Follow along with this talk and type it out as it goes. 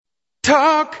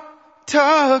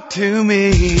Talk to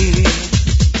me.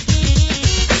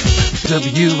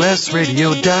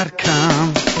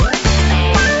 WSRadio.com.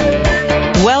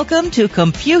 Welcome to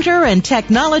Computer and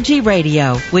Technology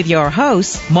Radio with your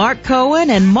hosts, Mark Cohen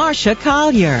and Marcia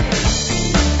Collier.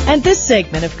 And this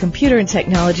segment of Computer and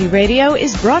Technology Radio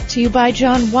is brought to you by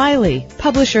John Wiley,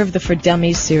 publisher of the For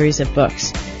Dummies series of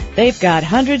books. They've got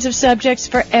hundreds of subjects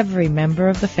for every member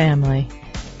of the family.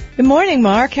 Good morning,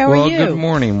 Mark. How are you? Well, good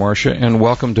morning, Marcia, and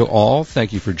welcome to all.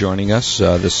 Thank you for joining us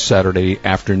this Saturday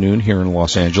afternoon here in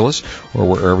Los Angeles, or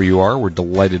wherever you are. We're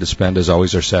delighted to spend, as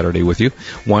always, our Saturday with you.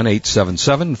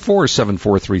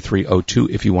 1-877-474-3302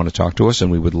 if you want to talk to us, and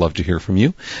we would love to hear from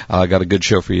you. Got a good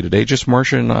show for you today. Just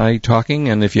Marcia and I talking,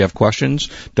 and if you have questions,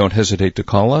 don't hesitate to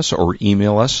call us or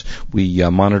email us. We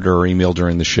monitor our email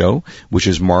during the show, which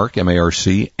is Mark,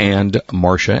 M-A-R-C, and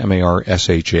Marcia,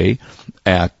 M-A-R-S-H-A,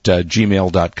 at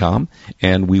gmail.com.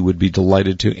 And we would be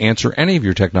delighted to answer any of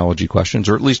your technology questions,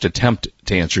 or at least attempt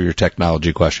to answer your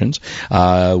technology questions.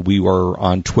 We are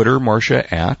on Twitter,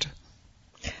 Marcia, at...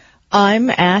 I'm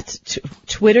at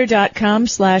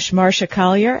twitter.com/Marcia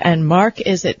Collier, and Mark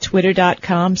is at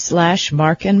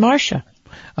twitter.com/Mark and Marcia.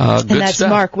 And that's stuff.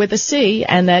 Mark with a C,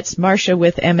 and that's Marcia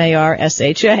with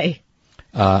M-A-R-S-H-A.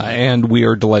 And we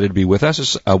are delighted to be with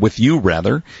us, with you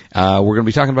rather. We're going to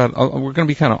be talking about, we're going to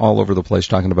be kind of all over the place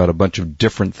talking about a bunch of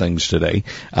different things today.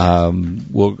 I'm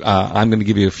going to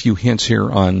give you a few hints here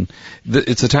on,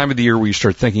 it's the time of the year where you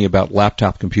start thinking about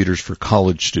laptop computers for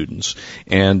college students.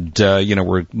 And,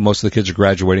 where most of the kids are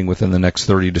graduating within the next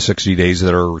 30 to 60 days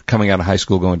that are coming out of high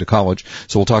school going to college.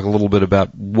 So we'll talk a little bit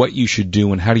about what you should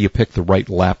do and how do you pick the right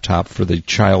laptop for the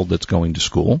child that's going to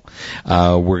school.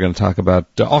 We're going to talk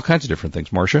about all kinds of different things.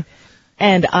 Marcia?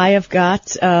 And I have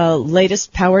got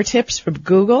latest power tips from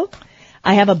Google.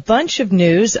 I have a bunch of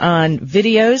news on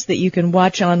videos that you can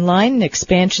watch online and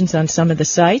expansions on some of the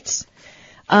sites.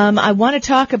 I want to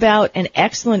talk about an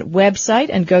excellent website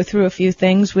and go through a few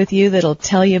things with you that'll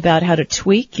tell you about how to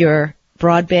tweak your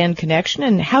broadband connection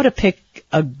and how to pick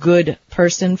a good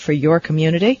person for your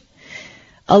community.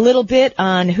 A little bit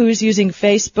on who's using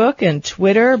Facebook and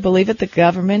Twitter. Believe it, the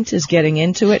government is getting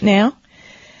into it now.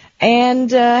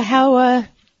 And how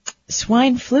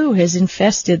swine flu has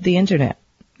infested the Internet.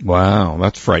 Wow,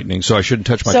 that's frightening. So I shouldn't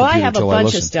touch my computer until I listen. So I have a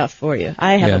bunch of stuff for you.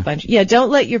 I have a bunch. Yeah,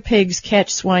 don't let your pigs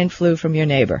catch swine flu from your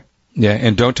neighbor. Yeah,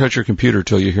 and don't touch your computer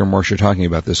till you hear Marcia talking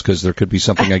about this, because there could be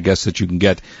something, I guess, that you can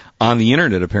get on the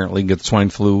Internet, apparently. You can get the swine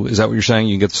flu. Is that what you're saying?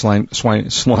 You can get the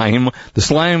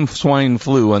swine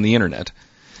flu on the Internet.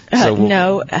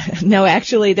 No,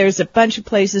 actually, there's a bunch of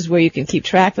places where you can keep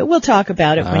track, but we'll talk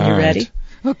about it when you're ready.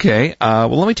 Okay.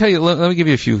 Well, let me tell you, let me give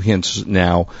you a few hints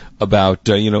now about,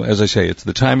 as I say, it's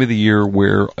the time of the year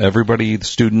where everybody, the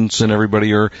students and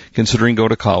everybody are considering going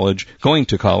to college,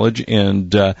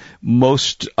 and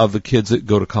most of the kids that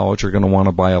go to college are going to want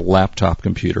to buy a laptop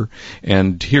computer.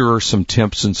 And here are some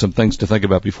tips and some things to think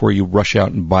about before you rush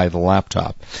out and buy the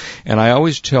laptop. And I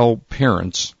always tell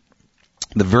parents,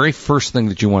 the very first thing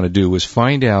that you want to do is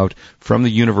find out from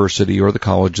the university or the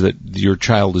college that your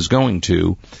child is going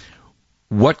to,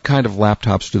 what kind of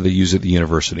laptops do they use at the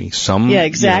university? Yeah,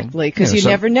 exactly, because you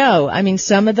never know. I mean,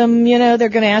 some of them, they're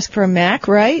going to ask for a Mac,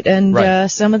 right?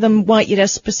 And some of them want you to have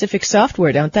specific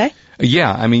software, don't they?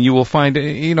 Yeah, I mean, you will find,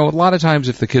 a lot of times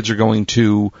if the kids are going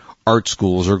to art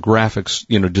schools or graphics,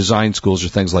 design schools or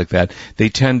things like that, they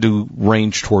tend to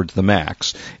range towards the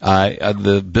Macs.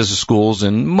 The business schools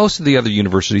and most of the other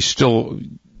universities still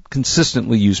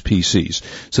consistently use PCs.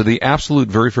 So the absolute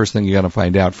very first thing you got to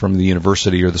find out from the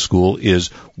university or the school is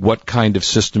what kind of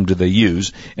system do they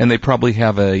use, and they probably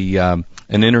have an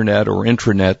internet or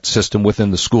intranet system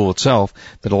within the school itself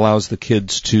that allows the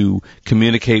kids to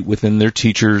communicate within their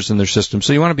teachers and their system.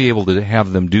 So you want to be able to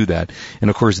have them do that. And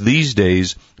of course, these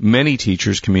days, many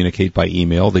teachers communicate by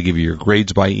email. They give you your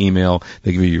grades by email.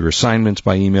 They give you your assignments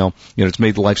by email. It's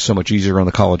made life so much easier on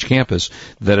the college campus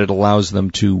that it allows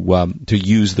them to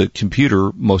use the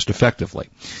computer most effectively.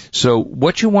 So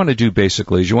what you want to do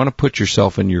basically is you want to put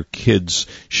yourself in your kids'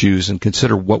 shoes and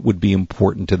consider what would be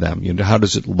important to them. How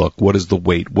does it look? What is the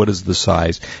weight? What is the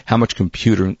size? How much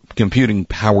computing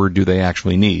power do they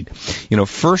actually need?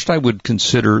 First I would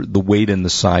consider the weight and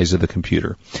the size of the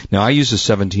computer. Now I use a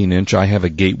 17-inch. I have a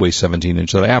Gateway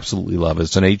 17-inch that I absolutely love.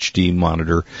 It's an HD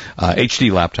monitor,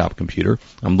 HD laptop computer.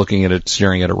 I'm looking at it,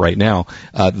 staring at it right now.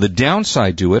 The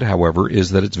downside to it, however,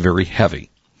 is that it's very heavy.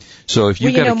 So if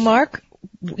Mark,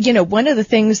 one of the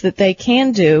things that they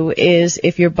can do is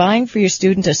if you're buying for your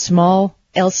student a small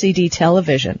LCD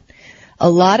television, a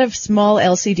lot of small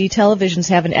LCD televisions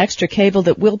have an extra cable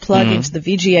that will plug into the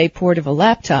VGA port of a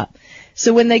laptop.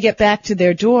 So when they get back to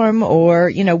their dorm or,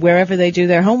 wherever they do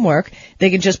their homework, they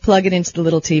can just plug it into the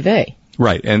little TV.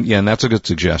 Right, and that's a good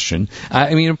suggestion.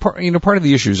 Part of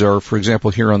the issues are, for example,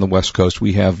 here on the West Coast,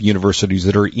 we have universities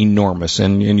that are enormous,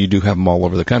 and you do have them all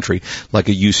over the country, like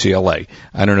a UCLA.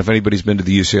 I don't know if anybody's been to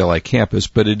the UCLA campus,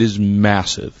 but it is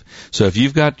massive. So if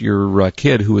you've got your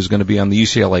kid who is going to be on the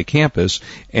UCLA campus,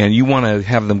 and you want to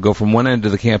have them go from one end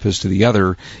of the campus to the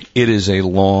other, it is a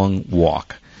long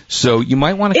walk. So you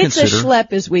might want to consider... It's a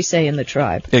schlep, as we say in the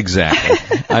tribe.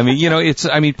 Exactly.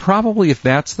 Probably if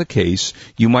that's the case,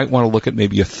 you might want to look at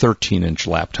maybe a 13-inch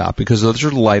laptop, because those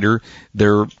are lighter.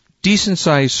 They're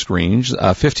decent-sized screens.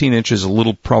 15 inch is a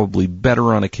little probably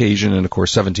better on occasion, and of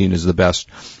course 17 is the best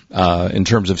in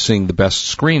terms of seeing the best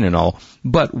screen and all.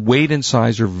 But weight and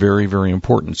size are very, very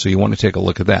important, so you want to take a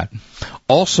look at that.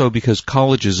 Also, because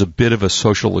college is a bit of a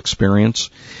social experience,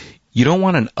 you don't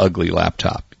want an ugly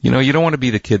laptop. You don't want to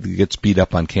be the kid that gets beat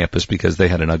up on campus because they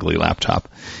had an ugly laptop.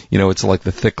 It's like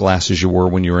the thick glasses you wore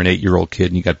when you were an 8-year-old kid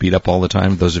and you got beat up all the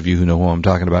time. Those of you who know who I'm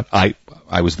talking about. I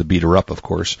was the beater up, of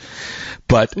course.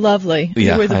 But lovely.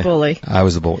 Yeah, you were the bully. I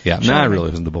was the bully. Yeah. No, I really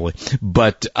wasn't the bully.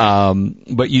 But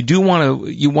you do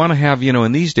want to have,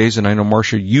 in these days, and I know,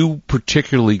 Marcia, you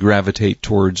particularly gravitate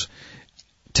towards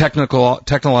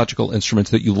technological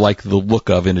instruments that you like the look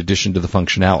of in addition to the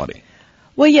functionality.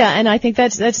 Well, yeah, and I think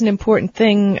that's an important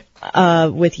thing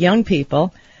with young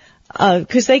people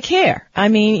because they care. I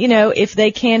mean, if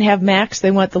they can't have Macs,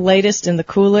 they want the latest and the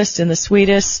coolest and the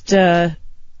sweetest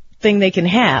thing they can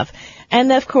have.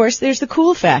 And, of course, there's the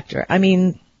cool factor. I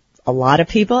mean, a lot of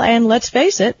people, and let's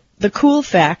face it, the cool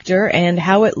factor and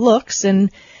how it looks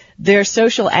and their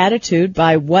social attitude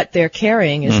by what they're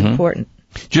carrying is important.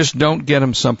 Just don't get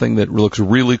them something that looks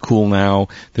really cool now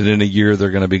that in a year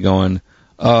they're going to be going,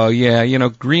 oh, yeah,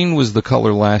 green was the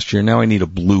color last year. Now I need a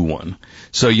blue one.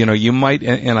 So, you might,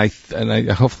 and I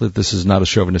hopefully this is not a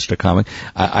chauvinistic comment.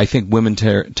 I think women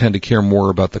tend to care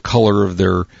more about the color of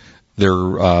their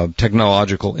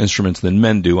technological instruments than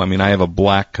men do. I mean, I have a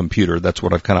black computer. That's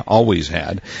what I've kind of always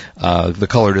had. The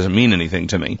color doesn't mean anything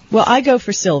to me. Well, I go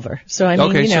for silver. So, I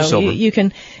mean, so silver. You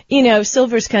can,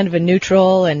 silver's kind of a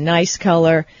neutral and nice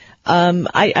color.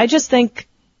 I just think,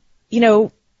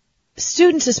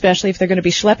 students, especially if they're going to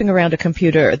be schlepping around a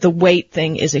computer, the weight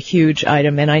thing is a huge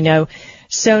item. And I know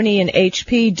Sony and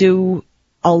HP do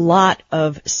a lot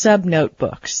of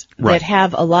sub-notebooks that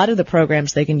have a lot of the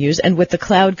programs they can use. And with the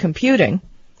cloud computing,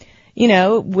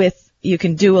 you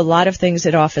can do a lot of things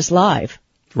at Office Live.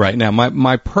 Right. Now,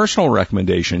 my personal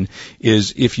recommendation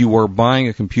is if you are buying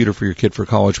a computer for your kid for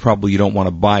college, probably you don't want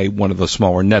to buy one of the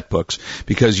smaller netbooks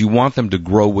because you want them to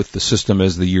grow with the system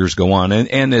as the years go on.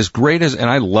 And as great as, and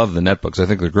I love the netbooks, I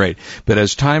think they're great, but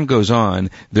as time goes on,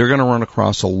 they're going to run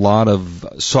across a lot of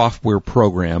software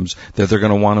programs that they're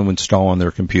going to want to install on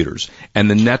their computers.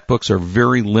 And the netbooks are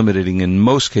very limiting in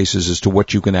most cases as to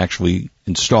what you can actually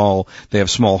install. They have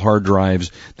small hard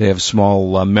drives. They have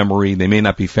small memory. They may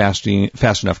not be fast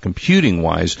enough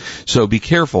computing-wise, so be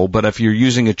careful. But if you're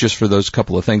using it just for those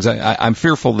couple of things, I'm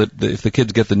fearful that if the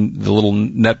kids get the little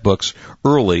netbooks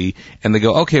early and they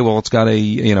go, okay, well, it's got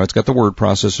it's got the word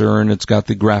processor and it's got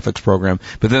the graphics program,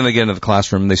 but then they get into the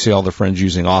classroom and they see all their friends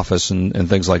using Office and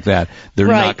things like that. They're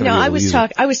not going to be able to use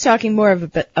it. I was talking more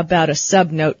about a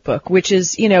sub-notebook, which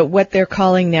is, what they're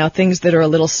calling now things that are a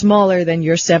little smaller than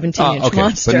your 17-inch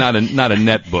monster. But not a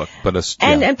netbook, but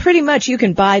and pretty much you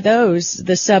can buy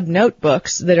the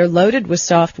sub-notebooks that are loaded with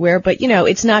software, but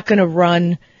it's not going to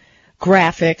run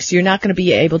graphics. You're not going to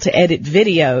be able to edit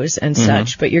videos and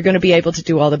such, but you're going to be able to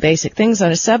do all the basic things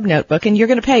on a sub-notebook, and you're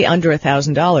going to pay under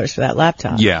 $1,000 for that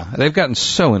laptop. Yeah, they've gotten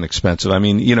so inexpensive. I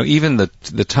mean, even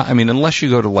the time, I mean, unless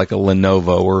you go to like a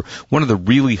Lenovo or one of the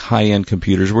really high-end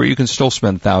computers where you can still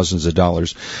spend thousands of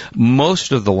dollars,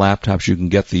 most of the laptops you can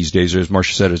get these days, as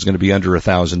Marcia said, is going to be under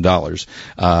 $1,000.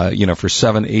 For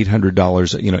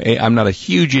 $700-800, I'm not a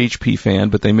huge HP fan,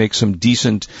 but they make some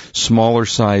decent, smaller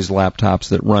size laptops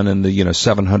that run in the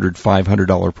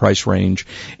 $700-500 price range,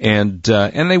 and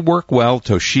they work well.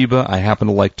 Toshiba, I happen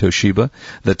to like Toshiba.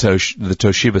 The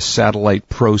Toshiba Satellite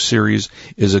Pro series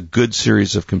is a good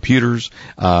series of computers.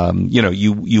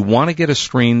 You want to get a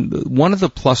screen. One of the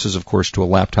pluses, of course, to a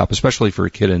laptop, especially for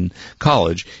a kid in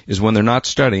college, is when they're not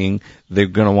studying, they're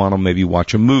going to want to maybe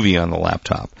watch a movie on the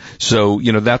laptop. So,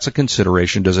 that's a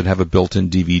consideration. Does it have a built-in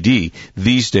DVD?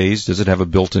 These days, does it have a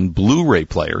built-in Blu-ray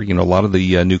player? A lot of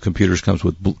the new computers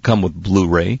come with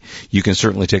Blu-ray. You can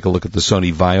certainly take a look at the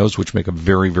Sony Vios, which make a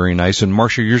very, very nice. And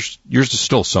Marcia, yours is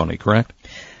still Sony, correct?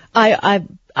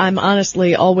 I'm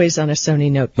honestly always on a Sony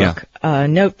notebook. Yeah.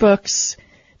 Notebooks,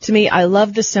 To me, I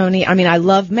love the Sony. I mean, I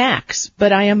love Macs,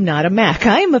 but I am not a Mac.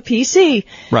 I am a PC.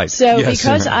 Right. So Yes.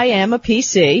 because I am a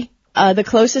PC, the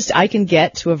closest I can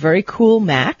get to a very cool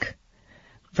Mac,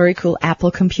 very cool Apple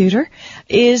computer,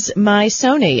 is my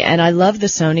Sony. And I love the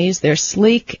Sonys. They're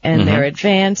sleek and they're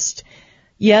advanced.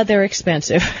 Yeah, they're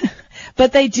expensive.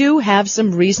 But they do have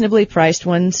some reasonably priced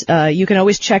ones. You can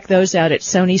always check those out at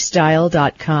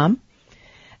sonystyle.com.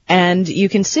 And you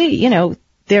can see,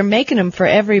 they're making them for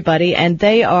everybody, and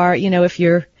they are, if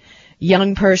your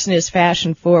young person is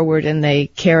fashion forward and they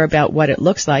care about what it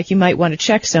looks like, you might want to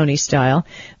check Sony Style.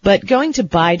 But going to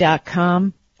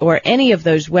buy.com or any of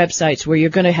those websites where you're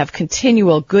going to have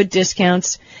continual good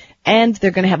discounts and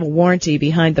they're going to have a warranty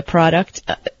behind the product,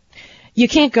 you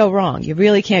can't go wrong. You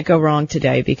really can't go wrong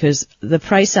today because the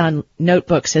price on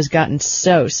notebooks has gotten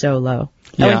so low.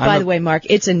 Yeah, and by the way, Mark,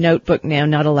 it's a notebook now,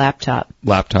 not a laptop.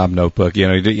 Laptop notebook,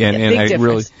 and big I really,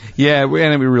 difference. and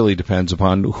it really depends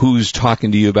upon who's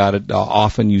talking to you about it.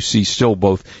 Often you see still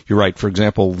both. You're right. For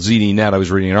example, ZDNet, I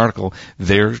was reading an article.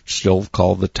 They're still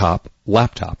called the top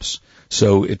laptops.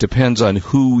 So it depends on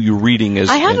who you're reading.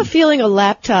 I have a feeling a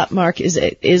laptop, Mark,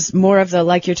 is more of the,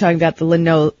 like you're talking about, the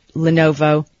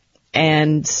Lenovo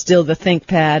and still the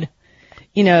ThinkPad.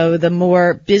 The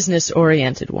more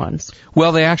business-oriented ones.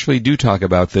 Well, they actually do talk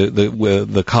about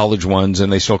the college ones,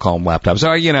 and they still call them laptops.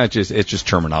 So, it's just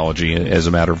terminology as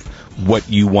a matter of what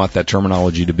you want that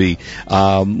terminology to be.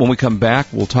 When we come back,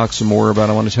 we'll talk some more about,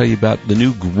 I want to tell you about the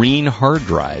new green hard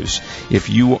drives. If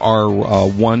you are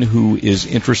one who is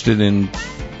interested in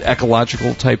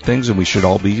ecological type things, and we should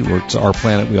all be, it's our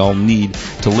planet, we all need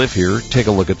to live here. Take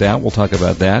a look at that. We'll talk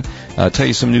about that. Tell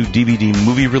you some new DVD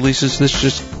movie releases. This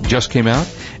just came out,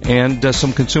 and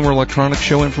some Consumer Electronics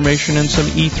Show information and some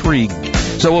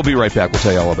E3. So we'll be right back. We'll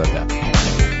tell you all about that.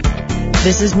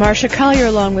 This is Marcia Collier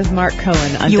along with Mark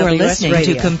Cohen on You are WS listening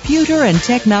Radio. to Computer and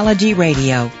Technology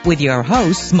Radio with your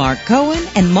hosts, Mark Cohen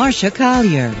and Marcia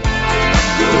Collier.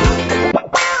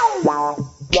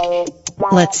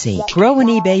 Let's see. Grow an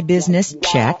eBay business?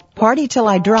 Check. Party till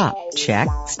I drop? Check.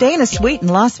 Stay in a suite in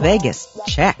Las Vegas?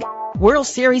 Check. World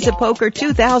Series of Poker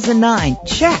 2009?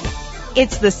 Check.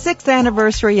 It's the 6th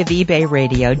anniversary of eBay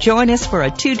Radio. Join us for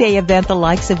a 2-day event the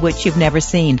likes of which you've never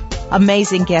seen.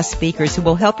 Amazing guest speakers who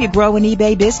will help you grow an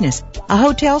eBay business. A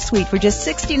hotel suite for just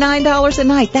 $69 a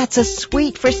night. That's a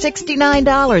suite for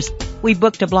 $69. We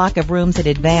booked a block of rooms in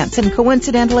advance, and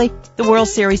coincidentally, the World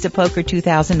Series of Poker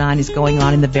 2009 is going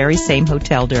on in the very same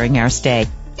hotel during our stay.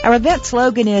 Our event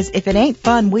slogan is, if it ain't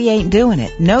fun, we ain't doing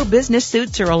it. No business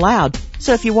suits are allowed.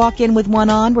 So if you walk in with one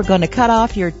on, we're going to cut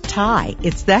off your tie.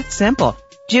 It's that simple.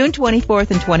 June 24th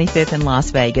and 25th in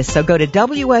Las Vegas. So go to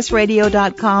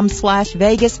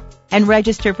WSRadio.com/Vegas and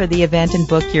register for the event and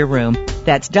book your room.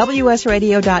 That's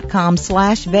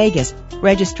WSRadio.com/Vegas.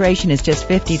 Registration is just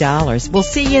 $50. We'll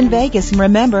see you in Vegas. And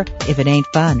remember, if it ain't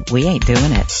fun, we ain't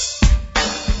doing it.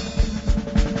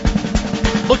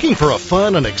 Looking for a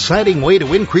fun and exciting way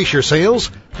to increase your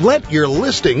sales? Let your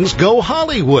listings go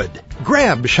Hollywood.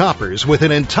 Grab shoppers with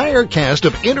an entire cast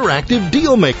of interactive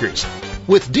deal makers.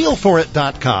 With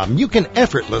DealForIt.com, you can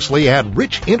effortlessly add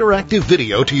rich interactive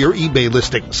video to your eBay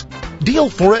listings.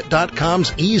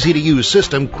 DealForIt.com's easy-to-use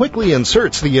system quickly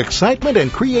inserts the excitement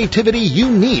and creativity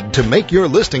you need to make your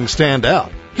listing stand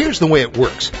out. Here's the way it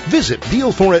works. Visit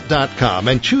DealForIt.com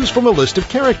and choose from a list of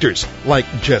characters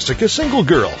like Jessica Single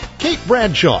Girl, Kate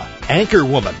Bradshaw, Anchor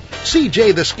Woman,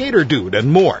 CJ the Skater Dude, and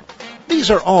more.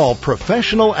 These are all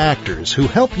professional actors who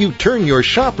help you turn your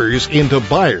shoppers into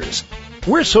buyers.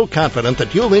 We're so confident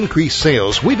that you'll increase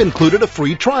sales, we've included a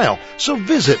free trial. So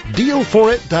visit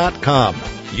DealForIt.com.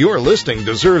 Your listing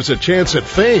deserves a chance at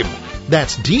fame.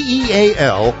 That's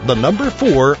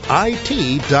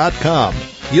DEAL4IT.com.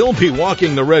 You'll be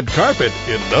walking the red carpet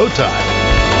in no time.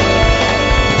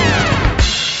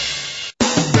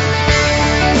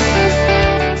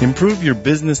 Improve your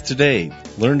business today.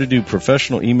 Learn to do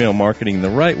professional email marketing the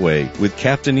right way with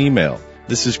Captain Email.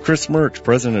 This is Chris Mertz,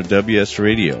 president of WS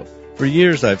Radio. For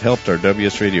years, I've helped our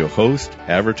WS Radio hosts,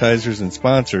 advertisers, and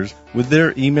sponsors with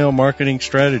their email marketing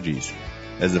strategies.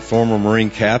 As a former Marine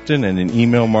captain and an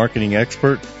email marketing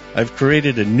expert, I've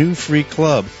created a new free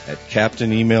club at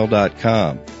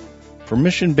CaptainEmail.com.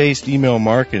 Permission-based email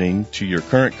marketing to your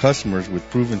current customers with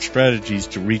proven strategies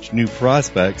to reach new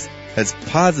prospects has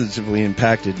positively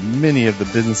impacted many of the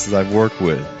businesses I've worked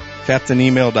with.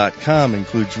 CaptainEmail.com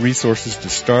includes resources to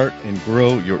start and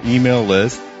grow your email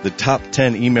list, the top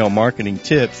 10 email marketing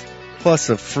tips, plus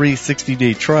a free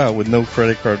 60-day trial with no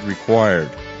credit card required.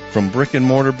 From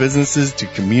brick-and-mortar businesses to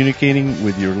communicating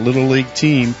with your Little League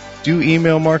team, do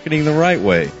email marketing the right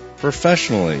way,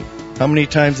 professionally. How many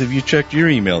times have you checked your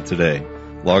email today?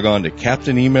 Log on to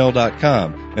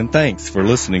CaptainEmail.com, and thanks for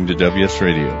listening to WS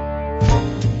Radio.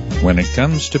 When it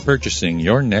comes to purchasing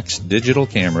your next digital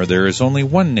camera, there is only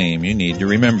one name you need to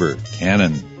remember: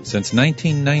 Canon. Since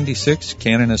 1996,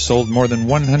 Canon has sold more than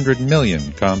 100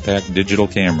 million compact digital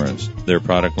cameras. Their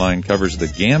product line covers the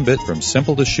gambit from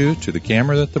simple to shoot to the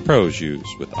camera that the pros use,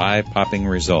 with eye-popping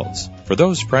results. For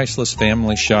those priceless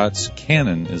family shots,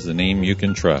 Canon is the name you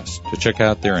can trust. To check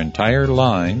out their entire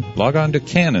line, log on to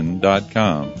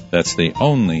Canon.com. That's the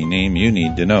only name you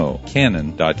need to know,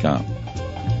 Canon.com.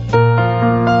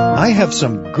 I have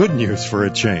some good news for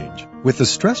a change. With the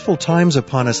stressful times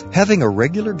upon us, having a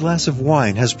regular glass of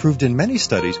wine has proved in many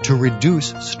studies to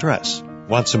reduce stress.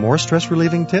 Want some more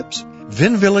stress-relieving tips?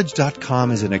 VinVillage.com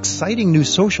is an exciting new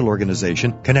social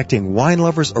organization connecting wine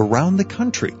lovers around the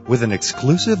country with an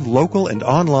exclusive local and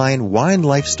online wine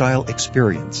lifestyle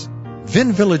experience.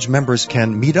 Vin Village members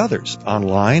can meet others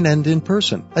online and in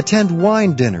person, attend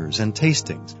wine dinners and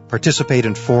tastings, participate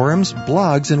in forums,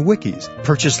 blogs, and wikis,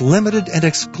 purchase limited and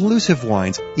exclusive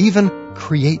wines, even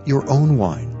create your own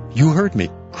wine. You heard me.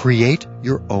 Create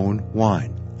your own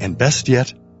wine. And best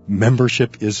yet,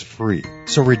 membership is free.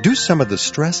 So reduce some of the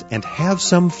stress and have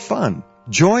some fun.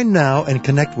 Join now and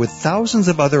connect with thousands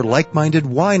of other like-minded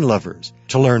wine lovers.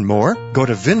 To learn more, go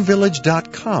to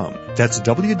vinvillage.com. That's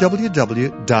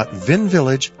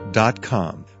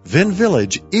www.vinvillage.com. Vin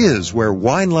Village is where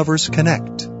wine lovers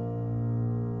connect.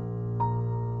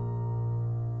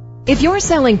 If you're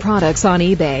selling products on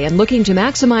eBay and looking to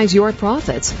maximize your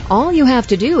profits, all you have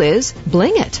to do is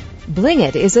Bling It. Bling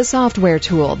It is a software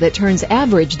tool that turns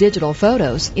average digital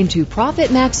photos into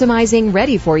profit-maximizing,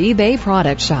 ready-for-eBay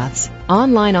product shots.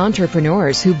 Online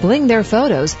entrepreneurs who bling their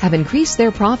photos have increased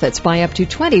their profits by up to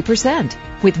 20%.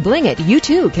 With Bling It, you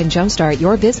too can jumpstart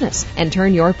your business and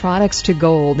turn your products to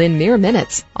gold in mere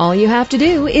minutes. All you have to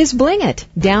do is Bling It.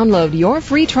 Download your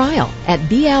free trial at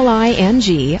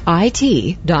blingit.us.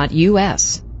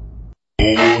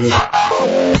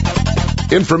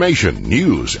 Information,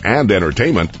 news, and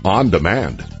entertainment on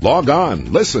demand. Log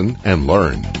on, listen, and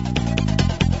learn.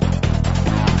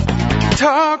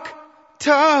 Talk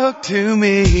to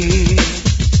me.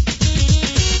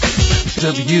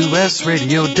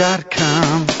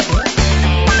 WSRadio.com.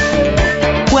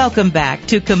 Welcome back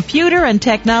to Computer and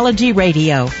Technology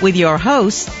Radio with your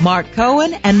hosts, Mark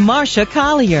Cohen and Marcia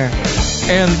Collier.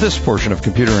 And this portion of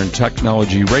Computer and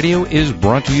Technology Radio is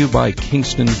brought to you by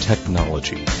Kingston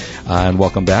Technology. And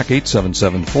welcome back,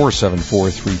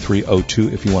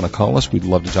 877-474-3302 if you want to call us. We'd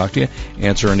love to talk to you,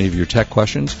 answer any of your tech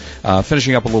questions.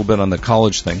 Finishing up a little bit on the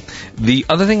college thing. The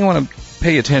other thing I want to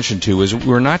pay attention to is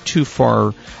we're not too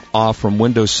far off from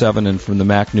Windows 7 and from the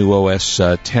Mac new OS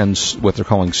 10, what they're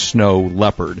calling Snow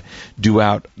Leopard, due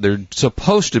out. They're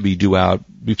supposed to be due out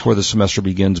before the semester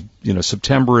begins,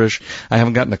 September-ish. I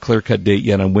haven't gotten a clear-cut date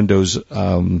yet on Windows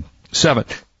 7,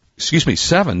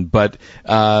 but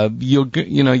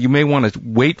you may want to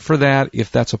wait for that if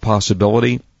that's a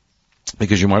possibility,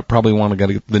 because you might probably want to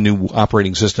get the new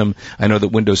operating system. I know that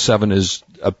Windows 7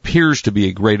 appears to be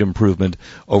a great improvement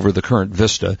over the current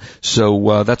Vista,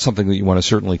 so that's something that you want to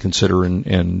certainly consider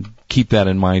and keep that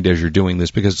in mind as you're doing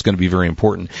this, because it's going to be very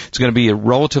important. It's going to be a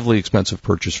relatively expensive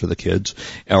purchase for the kids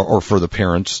or for the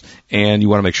parents, and you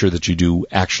want to make sure that you do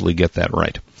actually get that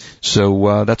right.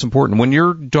 So that's important. When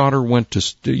your daughter went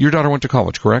to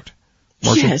college, correct,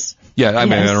 Marcia? Yes. Yeah, I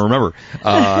mean, I don't remember.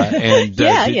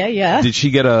 Yeah. Did she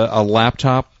get a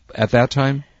laptop at that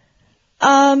time?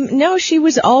 No, she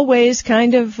was always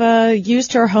kind of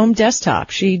used her home desktop.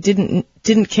 She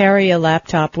didn't carry a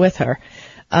laptop with her.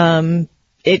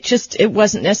 It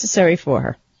wasn't necessary for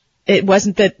her. It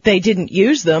wasn't that they didn't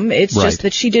use them. It's just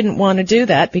that she didn't want to do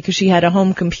that because she had a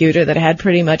home computer that had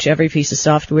pretty much every piece of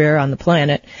software on the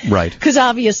planet. Right. Because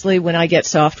obviously when I get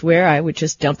software, I would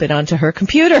just dump it onto her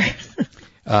computer.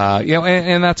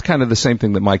 And that's kind of the same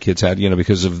thing that my kids had,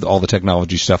 because of all the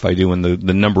technology stuff I do and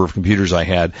the number of computers I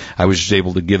had. I was just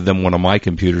able to give them one of my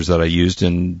computers that I used,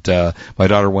 and my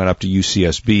daughter went up to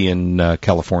UCSB in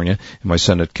California, and my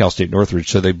son at Cal State Northridge,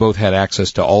 so they both had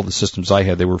access to all the systems I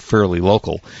had. They were fairly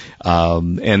local,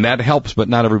 and that helps, but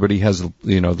not everybody has,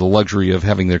 the luxury of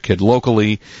having their kid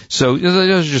locally. So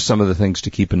those are just some of the things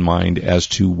to keep in mind as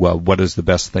to what is the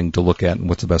best thing to look at and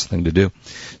what's the best thing to do.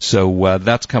 So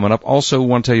that's coming up.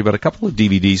 Also, want to tell you about a couple of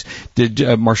DVDs.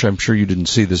 Marcia, I'm sure you didn't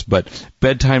see this, but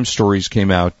Bedtime Stories came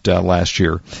out last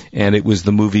year, and it was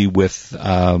the movie with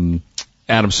Adam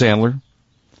Sandler.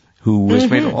 who has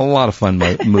made a lot of fun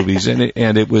movies,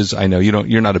 and it was. I know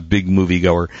you're not a big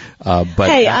moviegoer, but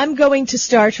hey, I'm going to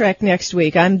Star Trek next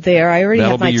week. I'm there. I already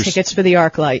have my tickets for the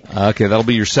ArcLight. Okay, that'll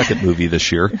be your second movie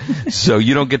this year, so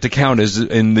you don't get to count as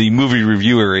in the movie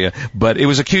review area. But it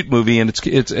was a cute movie, and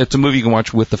it's a movie you can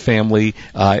watch with the family.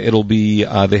 It'll be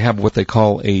they have what they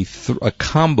call a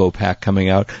combo pack coming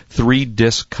out,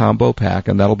 3-disc combo pack,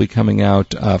 and that'll be coming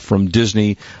out from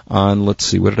Disney on. Let's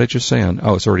see, what did I just say on?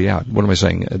 Oh, it's already out. What am I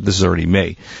saying? This is already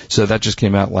May. So that just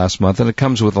came out last month, and it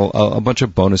comes with a bunch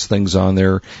of bonus things on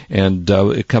there, and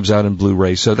it comes out in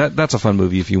Blu-ray. So that's a fun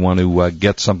movie if you want to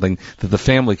get something that the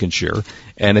family can share.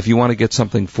 And if you want to get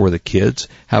something for the kids,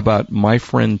 how about My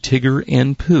Friend Tigger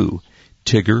and Pooh?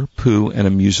 Tigger, Pooh, and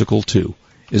a Musical Too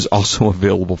is also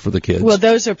available for the kids. Well,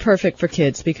 those are perfect for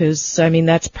kids because,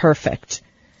 that's perfect.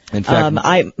 In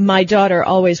fact, my daughter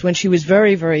always, when she was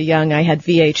very, very young, I had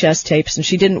VHS tapes, and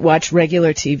she didn't watch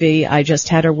regular TV. I just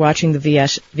had her watching the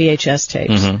VHS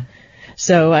tapes. Mm-hmm.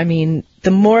 So,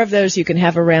 the more of those you can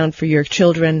have around for your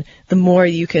children, the more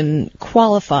you can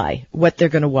qualify what they're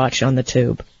going to watch on the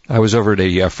tube. I was over at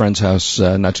a friend's house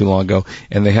not too long ago,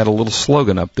 and they had a little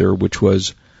slogan up there, which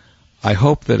was, I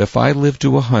hope that if you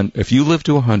live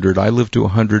to 100, I live to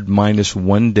 100 minus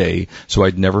 1 day, so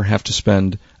I'd never have to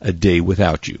spend a day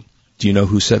without you. Do you know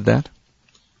who said that?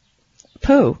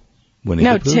 Pooh. Winnie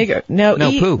no, the Pooh? Tigger. No,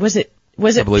 Pooh. Was it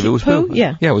I believe it was Pooh?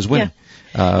 Yeah, it was Winnie.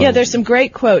 Yeah. There's some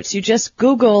great quotes. You just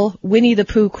Google Winnie the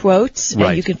Pooh quotes,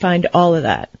 and you can find all of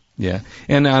that. Yeah.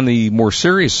 And on the more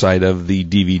serious side of the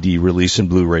DVD release and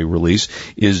Blu-ray release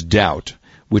is Doubt,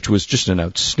 which was just an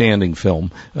outstanding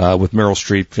film with Meryl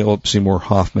Streep, Philip Seymour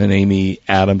Hoffman, Amy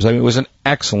Adams. It was an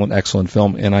excellent, excellent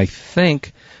film, and I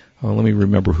think, let me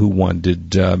remember who won.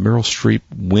 Did Meryl Streep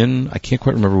win? I can't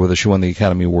quite remember whether she won the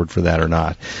Academy Award for that or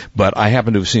not, but I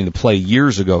happen to have seen the play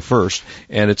years ago first,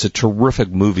 and it's a terrific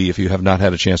movie if you have not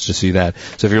had a chance to see that.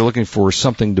 So if you're looking for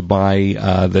something to buy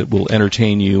that will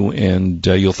entertain you and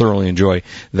you'll thoroughly enjoy,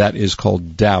 that is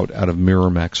called Doubt out of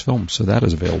Miramax Films, so that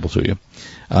is available to you.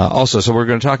 So we're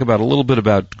going to talk about a little bit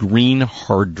about green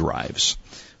hard drives.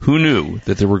 Who knew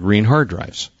that there were green hard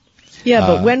drives? Yeah,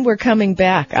 but when we're coming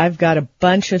back, I've got a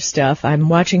bunch of stuff. I'm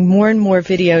watching more and more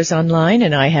videos online,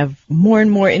 and I have more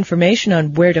and more information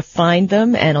on where to find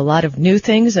them and a lot of new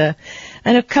things, and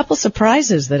a couple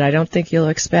surprises that I don't think you'll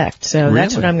expect. So Really?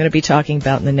 That's what I'm going to be talking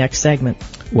about in the next segment.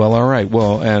 Well, all right.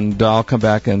 Well, and I'll come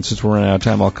back, and since we're running out of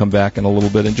time, I'll come back in a little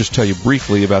bit and just tell you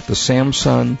briefly about the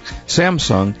Samsung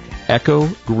Echo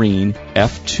Green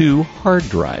F2 hard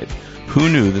drive. Who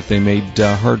knew that they made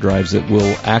hard drives that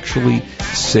will actually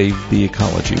save the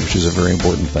ecology, which is a very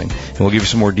important thing. And we'll give you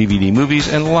some more DVD movies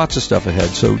and lots of stuff ahead,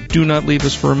 so do not leave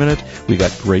us for a minute. We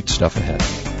got great stuff ahead.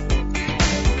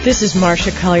 This is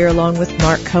Marcia Collier along with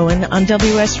Mark Cohen on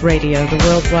WS Radio, the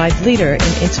worldwide leader in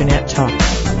Internet talk.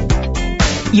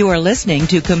 You are listening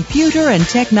to Computer and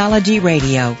Technology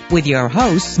Radio with your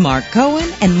hosts Mark Cohen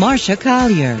and Marcia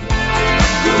Collier.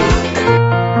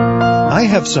 I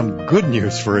have some good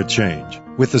news for a change.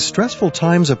 With the stressful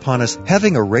times upon us,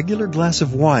 having a regular glass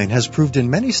of wine has proved in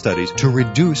many studies to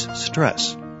reduce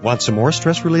stress. Want some more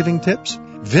stress-relieving tips?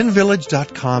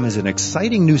 VinVillage.com is an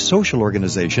exciting new social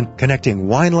organization connecting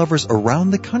wine lovers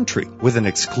around the country with an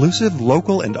exclusive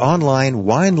local and online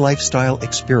wine lifestyle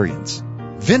experience.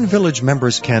 VinVillage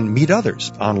members can meet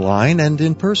others online and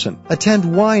in person,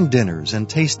 attend wine dinners and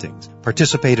tastings,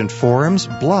 participate in forums,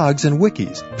 blogs, and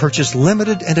wikis, purchase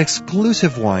limited and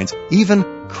exclusive wines,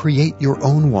 even create your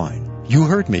own wine. You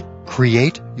heard me.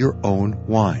 Create your own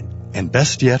wine. And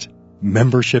best yet,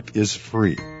 membership is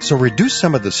free. So reduce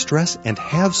some of the stress and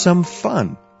have some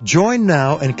fun. Join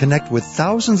now and connect with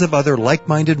thousands of other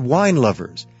like-minded wine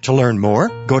lovers. To learn more,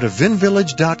 go to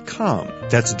vinvillage.com.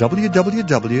 That's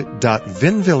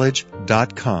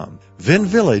www.vinvillage.com.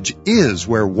 VinVillage is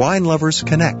where wine lovers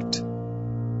connect.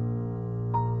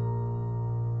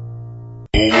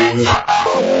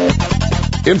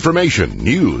 Information,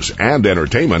 news, and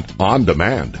entertainment on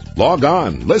demand. Log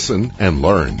on, listen, and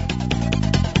learn.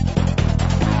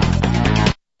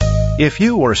 If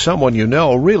you or someone you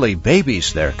know really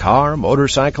babies their car,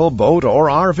 motorcycle, boat, or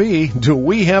RV, do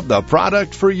we have the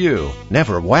product for you?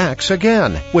 Never wax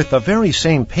again with the very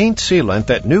same paint sealant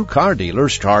that new car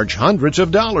dealers charge hundreds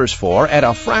of dollars for at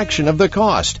a fraction of the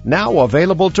cost. Now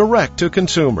available direct to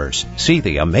consumers. See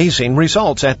the amazing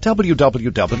results at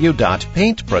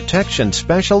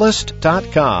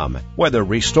www.paintprotectionspecialist.com. Whether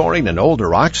restoring an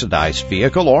older oxidized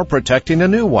vehicle or protecting a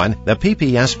new one, the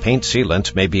PPS paint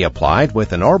sealant may be applied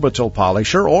with an orbital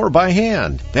polisher or by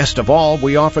hand. Best of all,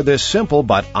 we offer this simple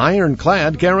but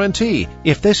ironclad guarantee.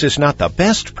 If this is not the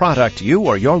best product you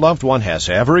or your loved one has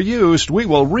ever used, we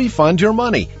will refund your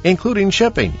money, including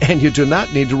shipping, and you do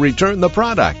not need to return the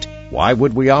product. Why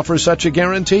would we offer such a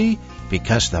guarantee?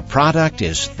 Because the product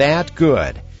is that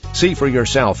good. See for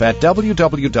yourself at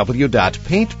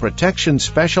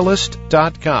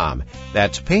www.paintprotectionspecialist.com.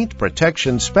 That's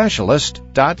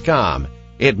paintprotectionspecialist.com.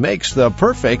 It makes the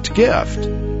perfect gift.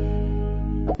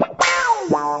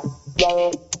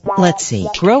 Let's see.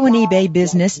 Grow an eBay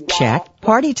business? Check.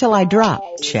 Party till I drop?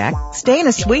 Check. Stay in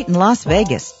a suite in Las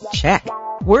Vegas? Check.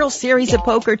 World Series of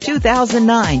Poker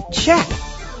 2009? Check.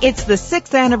 It's the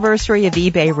 6th anniversary of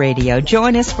eBay Radio.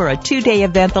 Join us for a 2-day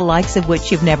event the likes of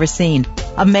which you've never seen.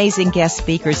 Amazing guest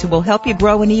speakers who will help you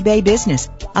grow an eBay business.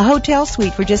 A hotel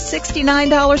suite for just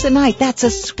 $69 a night. That's a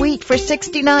suite for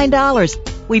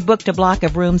 $69. We booked a block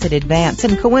of rooms in advance,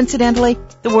 and coincidentally,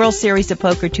 the World Series of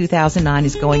Poker 2009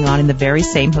 is going on in the very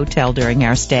same hotel during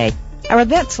our stay. Our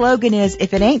event slogan is,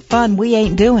 if it ain't fun, we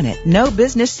ain't doing it. No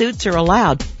business suits are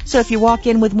allowed. So if you walk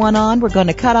in with one on, we're going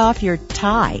to cut off your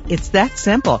tie. It's that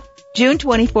simple. June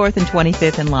 24th and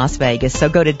 25th in Las Vegas. So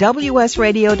go to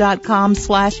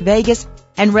wsradio.com/Vegas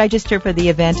and register for the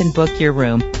event and book your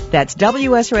room. That's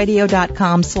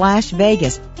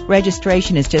wsradio.com/Vegas.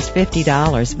 Registration is just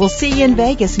 $50. We'll see you in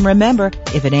Vegas. And remember,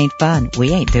 if it ain't fun,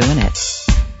 we ain't doing it.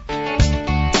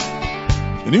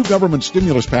 The new government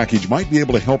stimulus package might be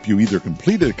able to help you either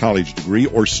complete a college degree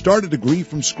or start a degree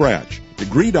from scratch.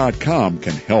 Degree.com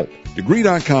can help.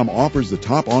 Degree.com offers the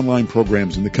top online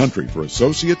programs in the country for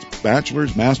associates,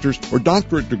 bachelor's, master's, or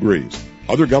doctorate degrees.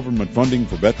 Other government funding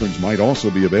for veterans might also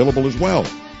be available as well.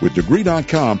 With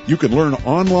Degree.com, you can learn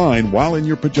online while in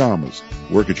your pajamas.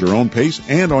 Work at your own pace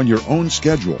and on your own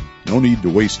schedule. No need to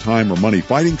waste time or money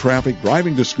fighting traffic,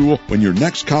 driving to school, when your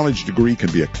next college degree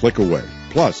can be a click away.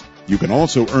 Plus, you can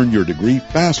also earn your degree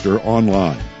faster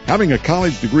online. Having a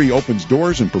college degree opens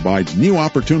doors and provides new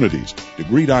opportunities.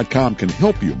 Degree.com can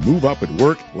help you move up at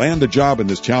work, land a job in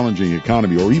this challenging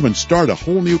economy, or even start a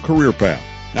whole new career path.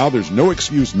 Now there's no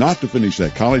excuse not to finish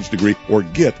that college degree or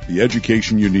get the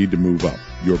education you need to move up.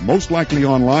 You're most likely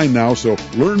online now, so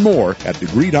learn more at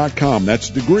Degree.com. That's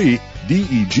Degree,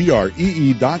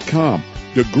 Degree.com.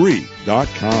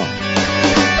 Degree.com.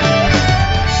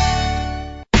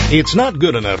 It's not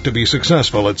good enough to be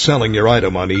successful at selling your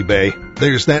item on eBay.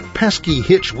 There's that pesky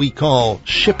hitch we call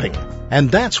shipping. And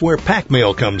that's where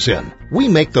PackMail comes in. We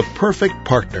make the perfect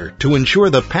partner to ensure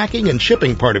the packing and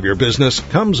shipping part of your business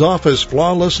comes off as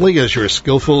flawlessly as your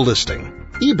skillful listing.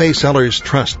 eBay sellers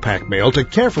trust PackMail to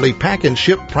carefully pack and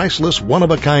ship priceless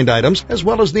one-of-a-kind items as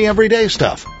well as the everyday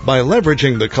stuff. By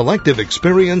leveraging the collective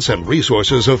experience and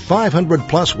resources of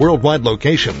 500-plus worldwide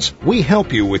locations, we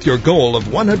help you with your goal of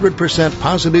 100%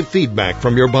 positive feedback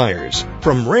from your buyers.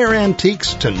 From rare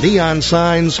antiques to neon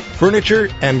signs, furniture,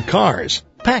 and cars,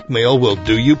 PackMail will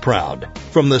do you proud.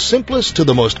 From the simplest to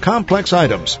the most complex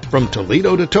items, from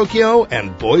Toledo to Tokyo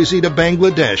and Boise to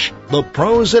Bangladesh, the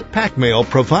pros at PackMail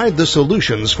provide the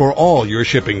solutions for all your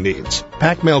shipping needs.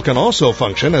 PackMail can also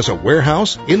function as a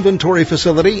warehouse, inventory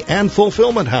facility, and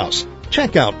fulfillment house.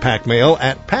 Check out PackMail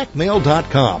at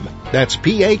packmail.com. That's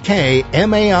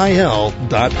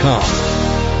PackMail.com.